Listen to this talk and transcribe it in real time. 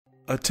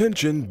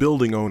Attention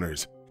building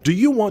owners. Do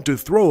you want to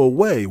throw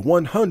away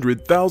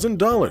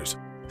 $100,000?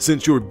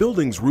 Since your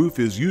building's roof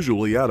is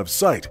usually out of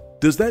sight,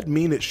 does that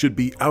mean it should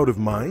be out of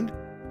mind?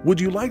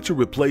 Would you like to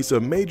replace a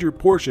major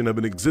portion of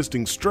an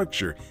existing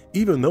structure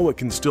even though it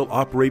can still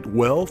operate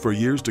well for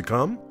years to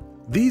come?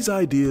 These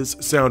ideas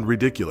sound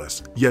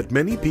ridiculous, yet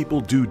many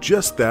people do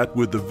just that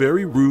with the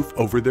very roof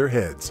over their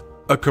heads.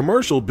 A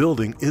commercial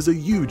building is a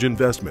huge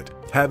investment.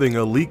 Having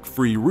a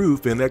leak-free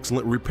roof in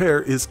excellent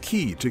repair is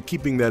key to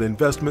keeping that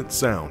investment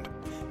sound.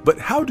 But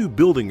how do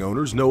building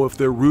owners know if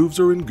their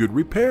roofs are in good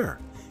repair?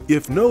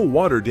 If no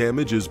water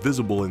damage is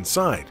visible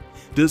inside,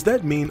 does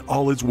that mean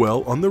all is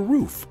well on the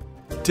roof?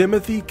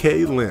 Timothy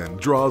K. Lynn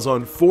draws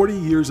on 40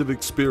 years of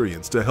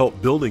experience to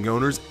help building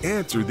owners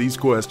answer these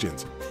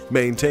questions,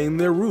 maintain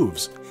their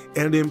roofs,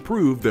 and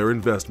improve their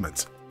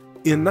investments.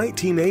 In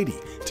 1980,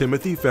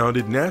 Timothy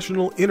founded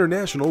National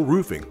International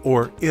Roofing,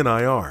 or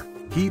NIR.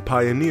 He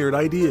pioneered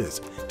ideas,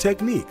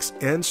 techniques,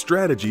 and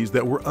strategies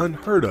that were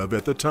unheard of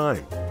at the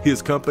time.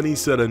 His company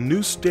set a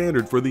new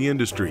standard for the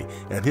industry,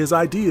 and his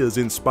ideas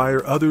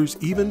inspire others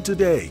even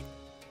today.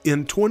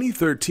 In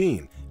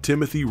 2013,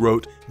 Timothy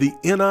wrote The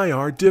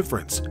NIR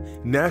Difference,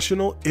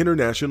 National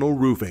International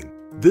Roofing.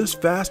 This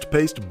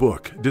fast-paced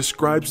book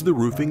describes the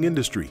roofing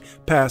industry,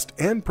 past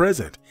and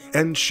present,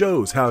 and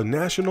shows how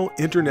National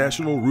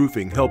International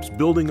Roofing helps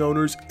building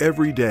owners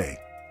every day.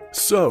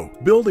 So,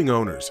 building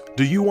owners,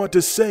 do you want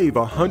to save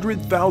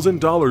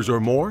 $100,000 or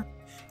more?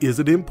 Is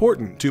it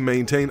important to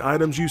maintain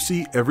items you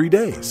see every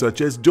day,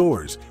 such as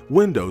doors,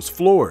 windows,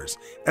 floors,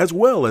 as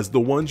well as the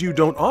ones you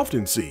don't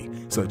often see,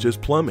 such as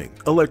plumbing,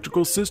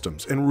 electrical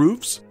systems, and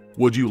roofs?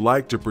 Would you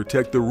like to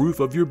protect the roof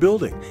of your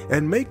building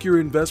and make your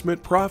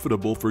investment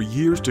profitable for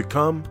years to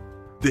come?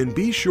 Then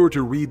be sure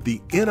to read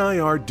the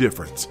NIR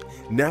Difference,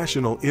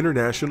 National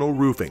International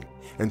Roofing,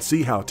 and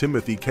see how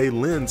Timothy K.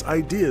 Lynn's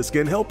ideas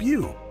can help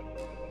you.